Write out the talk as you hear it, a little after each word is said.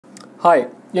Hi,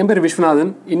 என் பேர்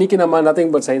விஸ்வநாதன். இன்றைக்கி நம்ம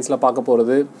நத்திங் பட் சயின்ஸில் பார்க்க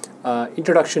போகிறது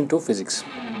introduction to physics.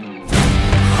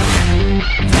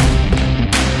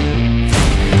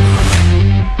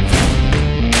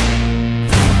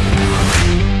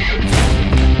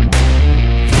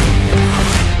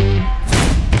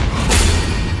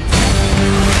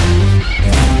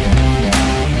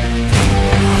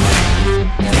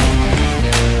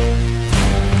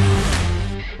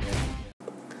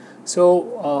 So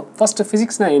first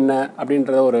ஃபிசிக்ஸ்னால் என்ன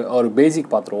அப்படின்றத ஒரு பேசிக்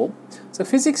பார்த்துருவோம். ஸோ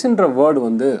ஃபிசிக்ஸ்ன்ற வேர்டு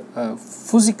வந்து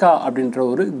ஃபுசிகா அப்படின்ற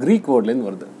ஒரு க்ரீக் வேர்ட்லேருந்து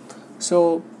வருது. ஸோ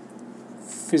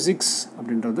ஃபிசிக்ஸ்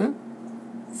அப்படின்றது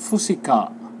ஃபுசிகா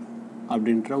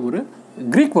அப்படின்ற ஒரு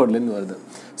க்ரீக் வேர்ட்லேருந்து வருது.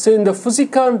 ஸோ இந்த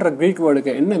ஃபுசிகான்ற க்ரீக்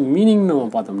வேர்டுக்கு என்ன மீனிங்னு நம்ம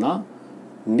பார்த்தோம்னா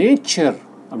நேச்சர்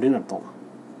அப்படின்னு அர்த்தம்.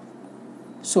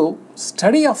 ஸோ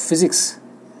ஸ்டடி ஆஃப் ஃபிசிக்ஸ்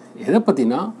எதை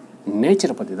பற்றினா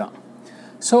நேச்சரை பற்றி தான்.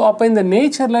 ஸோ அப்போ இந்த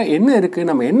நேச்சரில் என்ன இருக்குது,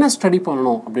 நம்ம என்ன ஸ்டடி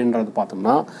பண்ணணும் அப்படின்றது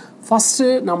பார்த்தோம்னா ஃபஸ்ட்டு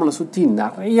நம்மளை சுற்றி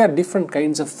நிறையா டிஃப்ரெண்ட்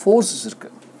கைண்ட்ஸ் ஆஃப் ஃபோர்ஸஸ்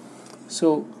இருக்குது. ஸோ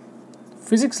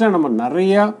ஃபிசிக்ஸில் நம்ம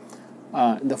நிறையா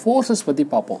இந்த ஃபோர்ஸஸ் பற்றி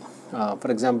பார்ப்போம்.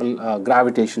 For example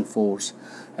gravitation force,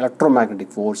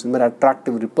 electromagnetic force, இந்த மாதிரி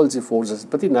அட்ராக்டிவ் ரிப்பல்சிவ் ஃபோர்ஸஸ்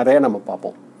பற்றி நிறையா நம்ம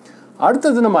பார்ப்போம்.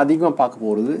 அடுத்தது நம்ம அதிகமாக பார்க்க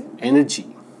போகிறது எனர்ஜி.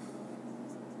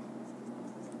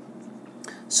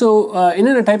 ஸோ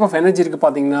என்னென்ன டைப் ஆஃப் எனர்ஜி இருக்குது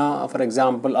பார்த்தீங்கன்னா, ஃபார்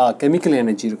எக்ஸாம்பிள் கெமிக்கல்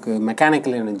எனர்ஜி இருக்குது,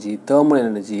 mechanical energy, thermal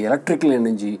energy, electrical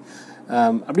energy,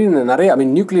 அப்படின்னு நிறைய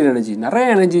நியூக்ளியர் எனர்ஜி, நிறைய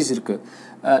எனர்ஜிஸ் இருக்குது.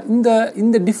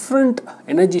 இந்த டிஃப்ரெண்ட்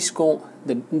எனர்ஜிஸ்க்கும்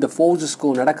இந்த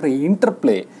ஃபோர்ஸஸ்க்கும் நடக்கிற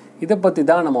இன்டர்ப்ளே இதை பற்றி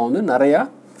தான் நம்ம வந்து நிறையா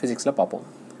ஃபிசிக்ஸில் பார்ப்போம்.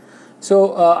 ஸோ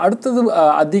அடுத்தது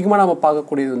அதிகமாக நம்ம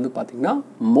பார்க்கக்கூடியது வந்து பார்த்திங்கன்னா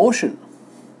மோஷன்.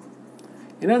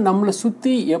 ஏன்னா நம்மளை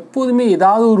சுற்றி எப்போதுமே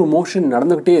ஏதாவது ஒரு மோஷன்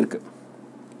நடந்துக்கிட்டே இருக்குது.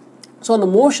 ஸோ அந்த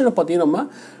மோஷனை பற்றியும் நம்ம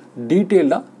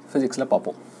டீட்டெயில்டாக ஃபிசிக்ஸில்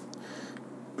பார்ப்போம்.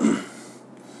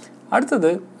 அடுத்தது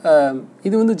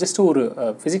இது வந்து ஜஸ்ட் ஒரு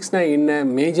ஃபிசிக்ஸ்னால் என்ன,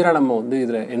 மேஜராக நம்ம வந்து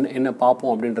இதில் என்ன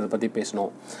பார்ப்போம் அப்படின்றத பற்றி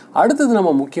பேசணும். அடுத்தது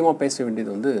நம்ம முக்கியமாக பேச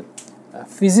வேண்டியது வந்து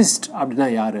ஃபிசிஸ்ட் அப்படின்னா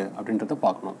யார் அப்படின்றத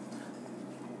பார்க்கணும்.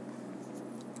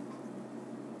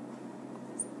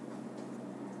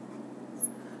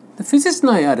 இந்த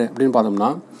ஃபிசிஸ்ட்னா யார் அப்படின்னு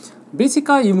பார்த்தோம்னா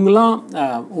பேசிக்காக இவங்களாம்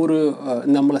ஒரு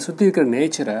நம்மளை சுற்றி இருக்கிற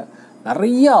நேச்சரை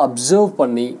நிறையா அப்சர்வ்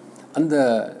பண்ணி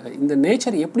இந்த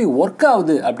நேச்சர் எப்படி ஒர்க்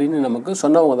ஆகுது அப்படின்னு நமக்கு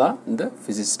சொன்னவங்க தான் இந்த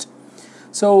ஃபிசிஸ்ட்.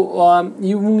 ஸோ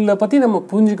இவங்களை பற்றி நம்ம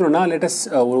புரிஞ்சுக்கணுன்னா லேட்டஸ்ட்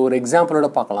ஒரு எக்ஸாம்பிளோட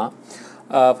பார்க்கலாம்.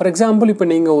 ஃபார் எக்ஸாம்பிள் இப்போ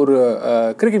நீங்கள் ஒரு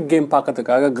கிரிக்கெட் கேம்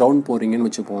பார்க்கறதுக்காக கிரவுண்ட் போகிறீங்கன்னு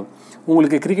வச்சுப்போம்.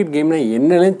 உங்களுக்கு கிரிக்கெட் கேம்னால்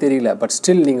என்னன்னே தெரியல, பட்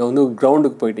ஸ்டில் நீங்கள் வந்து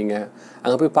கிரவுண்டுக்கு போயிட்டீங்க,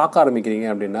 அங்கே போய் பார்க்க ஆரம்பிக்கிறீங்க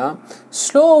அப்படின்னா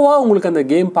ஸ்லோவாக உங்களுக்கு அந்த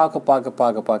கேம்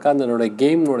பார்க்க அதனோட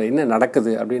கேமோட என்ன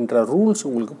நடக்குது அப்படின்ற ரூல்ஸ்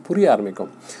உங்களுக்கு புரிய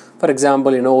ஆரம்பிக்கும். ஃபார்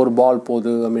எக்ஸாம்பிள் ஒரு பால்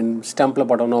போகுது, ஸ்டம்பில்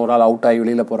பட்டோன்னா ஒரு ஆள் அவுட் ஆகி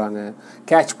வெளியில் போகிறாங்க,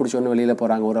 கேட்ச் பிடிச்சோன்னு வெளியில்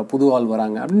போகிறாங்க, ஒரு புது ஆள்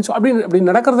வராங்க அப்படி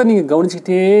நடக்கிறத நீங்கள்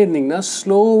கவனிச்சுக்கிட்டே இருந்தீங்கன்னா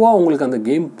ஸ்லோவாக உங்களுக்கு அந்த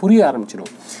கேம் புரிய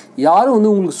ஆரம்பிச்சிடும். யாரும்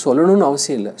வந்து உங்களுக்கு சொல்லணும்னு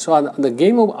அவசியம் இல்லை. ஸோ அந்த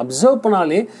கேமை அப்சர்வ்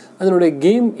பண்ணாலே அதனுடைய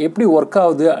கேம் எப்படி ஒர்க்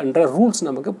ஆகுதுன்ற ரூல்ஸ்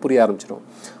நமக்கு புரிய ஆரம்பிச்சிடும்.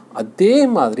 அதே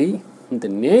மாதிரி இந்த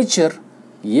நேச்சர்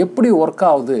எப்படி ஒர்க்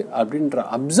ஆகுது அப்படின்ற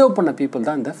அப்சர்வ் பண்ண பீப்புள்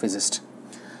தான் இந்த ஃபிசிஸ்ட்.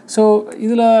 ஸோ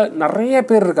இதில் நிறைய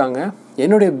பேர் இருக்காங்க.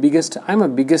 என்னுடைய I'm a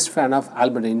biggest fan of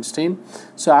Albert Einstein.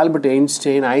 So Albert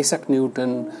Einstein, Isaac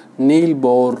Newton, Neil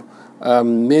bore,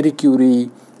 Marie Curie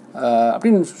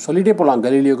அப்படின்னு சொல்லிகிட்டே போகலாம்,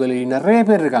 கலீலியோ கலீலி, நிறைய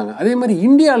பேர் இருக்காங்க. அதே மாதிரி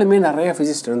இந்தியாவிலுமே நிறைய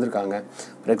ஃபிசிஸ்ட் இருந்திருக்காங்க.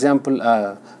 For example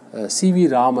CV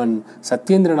Raman,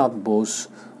 Satyendranath Bose,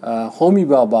 Homi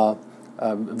Baba,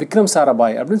 Vikram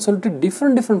Sarabhai அப்படின்னு சொல்லிட்டு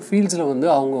டிஃப்ரெண்ட் ஃபீல்ட்ஸில் வந்து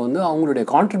அவங்களுடைய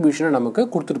கான்ட்ரிபியூஷனை நமக்கு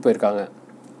கொடுத்துட்டு போயிருக்காங்க.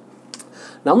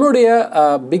 நம்மளுடைய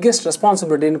பிக்கெஸ்ட்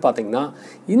ரெஸ்பான்சிபிலிட்டின்னு பார்த்திங்கன்னா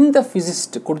இந்த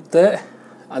ஃபிசிஸ்ட் கொடுத்த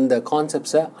அந்த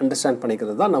கான்செப்ட்ஸை அண்டர்ஸ்டாண்ட்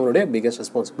பண்ணிக்கிறது தான் நம்மளுடைய பிக்கெஸ்ட்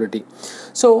ரெஸ்பான்சிபிலிட்டி.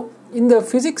 ஸோ இந்த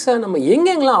ஃபிசிக்ஸை நம்ம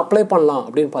எங்கெங்கெல்லாம் அப்ளை பண்ணலாம்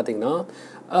அப்படின்னு பார்த்திங்கன்னா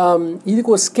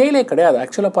இதுக்கு ஒரு ஸ்கேலே கிடையாது.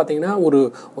 ஆக்சுவலாக பார்த்திங்கன்னா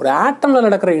ஒரு ஆட்டமில்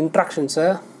நடக்கிற இன்ட்ராக்ஷன்ஸை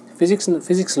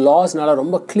ஃபிசிக்ஸ் லாஸ்னால்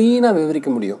ரொம்ப க்ளீனாக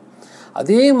விவரிக்க முடியும்.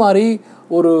 அதே மாதிரி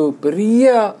ஒரு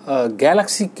பெரிய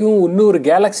கேலக்சிக்கும் இன்னொரு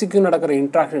கேலக்சிக்கும் நடக்கிற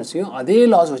இன்ட்ராக்ஷன்ஸையும் அதே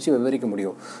லாஸ் வச்சு விவரிக்க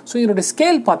முடியும். ஸோ இதனுடைய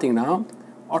ஸ்கேல் பார்த்திங்கன்னா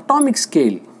அட்டாமிக்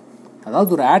ஸ்கேல்,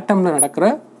 அதாவது ஒரு ஆட்டமில் நடக்கிற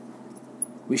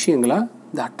விஷயங்களை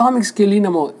இந்த அட்டாமிக் ஸ்கேல்லையும்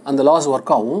நம்ம அந்த லாஸ்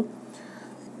ஒர்க் ஆகும்.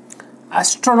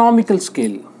 Astronomical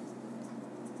scale,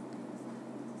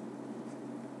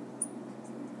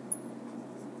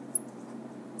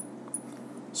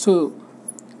 so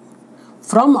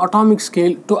from atomic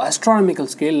scale to astronomical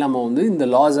scale நம்ம வந்து இந்த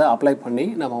லாஸை அப்ளை பண்ணி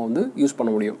நம்ம வந்து யூஸ் பண்ண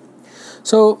முடியும்.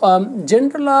 ஸோ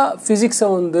ஜென்ரலாக ஃபிசிக்ஸை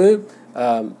வந்து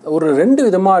ஒரு 2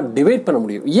 விதமாக டிவைட் பண்ண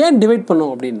முடியும். ஏன் டிவைட்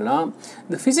பண்ணோம் அப்படின்னா,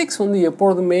 இந்த ஃபிசிக்ஸ் வந்து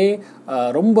எப்பொழுதுமே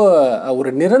ரொம்ப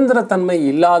ஒரு நிரந்தரத்தன்மை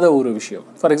இல்லாத ஒரு விஷயம்.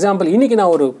 ஃபார் எக்ஸாம்பிள், இன்றைக்கி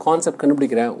நான் ஒரு கான்செப்ட்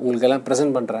கண்டுபிடிக்கிறேன், உங்களுக்கு எல்லாம்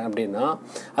ப்ரெசென்ட் பண்ணுறேன் அப்படின்னா,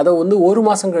 அதை வந்து 1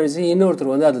 மாதம் கழித்து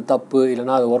இன்னொருத்தர் வந்து அது தப்பு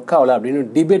இல்லைனா அது ஒர்க் ஆகலை அப்படின்னு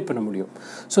டிபேட் பண்ண முடியும்.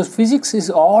 So physics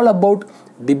is all about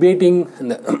debating.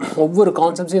 இந்த ஒவ்வொரு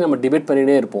கான்செப்ட்ஸையும் நம்ம டிபேட்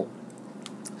பண்ணிகிட்டே இருப்போம்.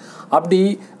 அப்படி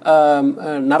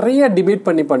நிறைய டிபேட்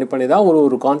பண்ணி தான்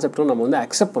ஒரு கான்செப்டும் நம்ம வந்து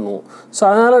அக்செப்ட் பண்ணுவோம். ஸோ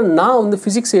அதனால் நான் வந்து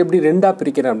ஃபிசிக்ஸை எப்படி 2ஆக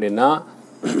பிரிக்கிறேன் அப்படின்னா,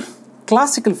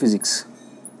 கிளாசிக்கல் ஃபிசிக்ஸ்,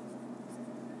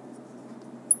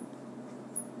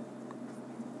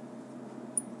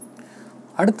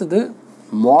 அடுத்தது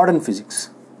மாடர்ன் ஃபிசிக்ஸ்.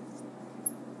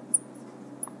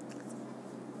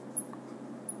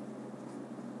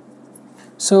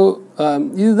 ஸோ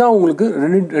இதுதான் உங்களுக்கு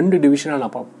ரெண்டு டிவிஷனாக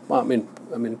நான்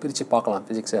பிரித்து பார்க்கலாம்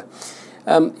ஃபிசிக்ஸை.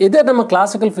 எதை நம்ம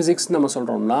கிளாசிக்கல் ஃபிசிக்ஸ் நம்ம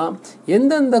சொல்கிறோம்னா,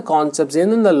 எந்தெந்த கான்செப்ட்ஸ்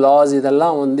எந்தெந்த லாஸ்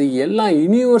இதெல்லாம் வந்து எல்லாம்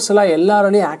யூனிவர்சலாக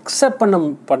எல்லாராலையும் அக்செப்ட்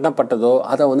பண்ணப்பட்டதோ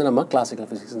அதை வந்து நம்ம கிளாசிக்கல்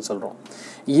ஃபிசிக்ஸ்னு சொல்கிறோம்.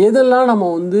 எதெல்லாம் நம்ம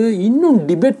வந்து இன்னும்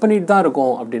டிபேட் பண்ணிட்டு தான்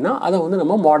இருக்கோம் அப்படின்னா அதை வந்து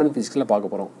நம்ம மாடர்ன் ஃபிசிக்ஸில்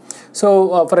பார்க்க போகிறோம். ஸோ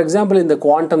ஃபார் எக்ஸாம்பிள், இந்த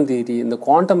குவாண்டம் தியரி, இந்த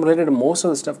quantum related most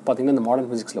of the stuff பார்த்திங்கன்னா இந்த மாடர்ன்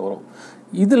ஃபிசிக்ஸில் வரும்.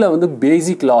 இதில் வந்து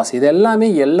பேசிக் லாஸ் இது எல்லாமே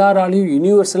எல்லாராலையும்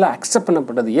யூனிவர்சலாக அக்செப்ட்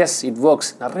பண்ணப்பட்டது. S, it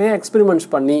works. நிறைய எக்ஸ்பெரிமெண்ட்ஸ்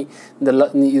பண்ணி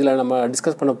இதில் நம்ம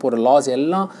டிஸ்கஸ் பண்ண போகிற லாஸ்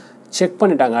எல்லாம் செக்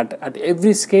பண்ணிட்டாங்க. அட்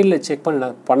எவ்ரி ஸ்கேலில் செக்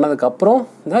பண்ணதுக்கப்புறம்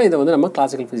தான் இதை வந்து நம்ம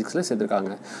கிளாசிக்கல் ஃபிசிக்ஸில்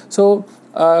சேர்த்துருக்காங்க. ஸோ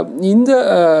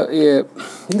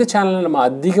இந்த சேனலில் நம்ம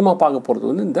அதிகமாக பார்க்க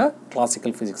போகிறது வந்து இந்த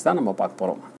கிளாசிக்கல் ஃபிசிக்ஸ் தான் நம்ம பார்க்க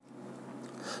போகிறோம்.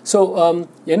 ஸோ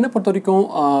என்னை பொறுத்த வரைக்கும்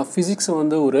ஃபிசிக்ஸை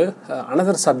வந்து ஒரு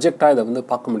அனதர் சப்ஜெக்டாக இதை வந்து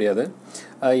பார்க்க முடியாது.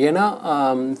 ஏன்னா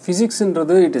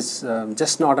ஃபிசிக்ஸுன்றது it is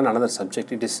just not an another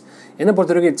subject. It is என்னை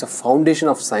பொறுத்த வரைக்கும் இட்ஸ் அ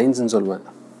ஃபவுண்டேஷன் ஆஃப் சயின்ஸ்ன்னு சொல்லுவேன்.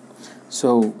 So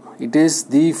it is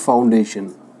the foundation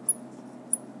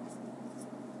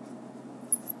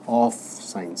of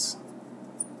science.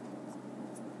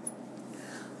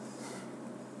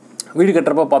 வீடு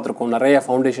கட்டுறப்ப பார்த்துருக்கோம், நிறைய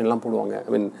ஃபவுண்டேஷன்லாம் போடுவாங்க.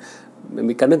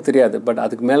 கண்ணுக்கு தெரியாது, பட்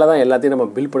அதுக்கு மேலே தான் எல்லாத்தையும் நம்ம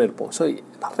பில்ட் பண்ணியிருப்போம். ஸோ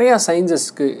நிறையா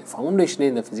சயின்சஸ்க்கு ஃபவுண்டேஷனே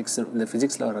இந்த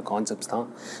ஃபிசிக்ஸில் வர கான்செப்ட்ஸ் தான்.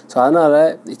 ஸோ அதனால்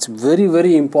இட்ஸ் வெரி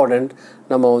வெரி இம்பார்ட்டண்ட்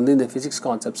நம்ம வந்து இந்த ஃபிசிக்ஸ்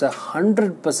கான்செப்ட்ஸை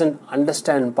 100%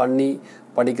 அண்டர்ஸ்டாண்ட் பண்ணி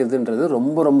படிக்கிறதுன்றது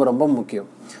ரொம்ப ரொம்ப ரொம்ப முக்கியம்.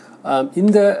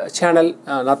 இந்த சேனல்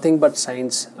நத்திங் பட்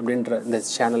சயின்ஸ் அப்படின்ற இந்த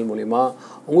சேனல் மூலிமா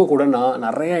உங்கள் கூட நான்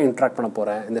நிறையா இன்ட்ராக்ட் பண்ண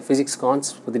போகிறேன். இந்த ஃபிசிக்ஸ்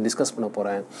கான்செப்ட் பற்றி டிஸ்கஸ் பண்ண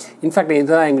போகிறேன். இன்ஃபேக்ட்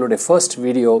இதுதான் எங்களுடைய ஃபர்ஸ்ட்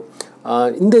வீடியோ.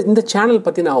 இந்த சேனல்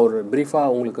பற்றி நான் ஒரு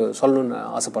ப்ரீஃபாக உங்களுக்கு சொல்லணும்னு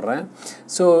ஆசைப்பட்றேன்.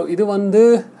 ஸோ இது வந்து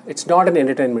it's not an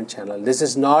entertainment channel. This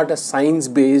is not a science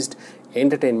paste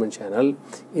entertainment channel.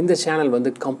 இந்த சேனல் வந்து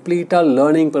கம்ப்ளீட்டாக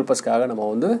லேர்னிங் பர்பஸ்க்காக நம்ம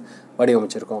வந்து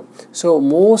வடிவமைச்சிருக்கோம். ஸோ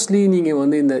மோஸ்ட்லி நீங்கள்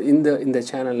வந்து இந்த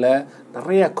சேனலில்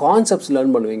நிறைய கான்செப்ட்ஸ்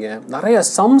லேர்ன் பண்ணுவீங்க, நிறைய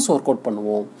சம்ஸ் ஒர்க் அவுட்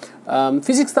பண்ணுவோம்.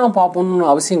 ஃபிசிக்ஸ் தான் பார்ப்போம்னு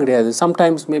அவசியம் கிடையாது.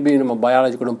 சம்டைம்ஸ் மேபி நம்ம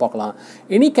பயாலஜி கூட பார்க்கலாம்.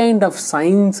 Any kind of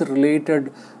science related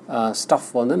stuff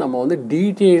வந்து நம்ம வந்து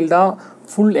டீட்டெயில்டாக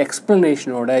ஃபுல்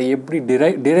எக்ஸ்ப்ளனேஷனோட எப்படி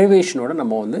டிரைவேஷனோட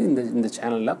நம்ம வந்து இந்த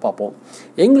சேனலில் பார்ப்போம்.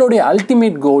 எங்களுடைய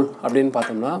அல்டிமேட் கோல் அப்படின்னு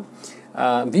பார்த்தோம்னா,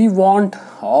 we want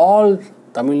all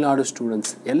Tamil Nadu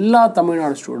students, எல்லா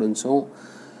தமிழ்நாடு ஸ்டூடெண்ட்ஸும்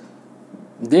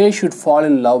they should fall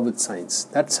in love with science.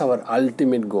 That's our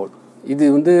ultimate goal. இது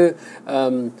வந்து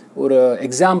ஒரு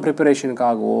எக்ஸாம்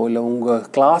ப்ரிப்பரேஷனுக்காகவோ இல்லை உங்கள்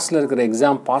கிளாஸில் இருக்கிற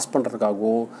எக்ஸாம் பாஸ்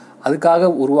பண்ணுறதுக்காகவோ அதுக்காக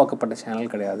உருவாக்கப்பட்ட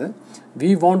சேனல் கிடையாது.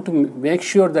 We want to make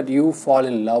sure that you fall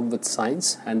in love with science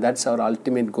and that's our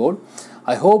ultimate goal.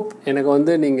 I hope எனக்கு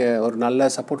வந்து நீங்கள் ஒரு நல்ல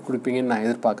சப்போர்ட் கொடுப்பீங்கன்னு நான்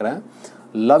எதிர்பார்க்குறேன்.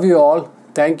 Love you all.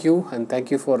 Thank you and thank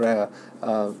you for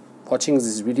watching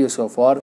this video so far.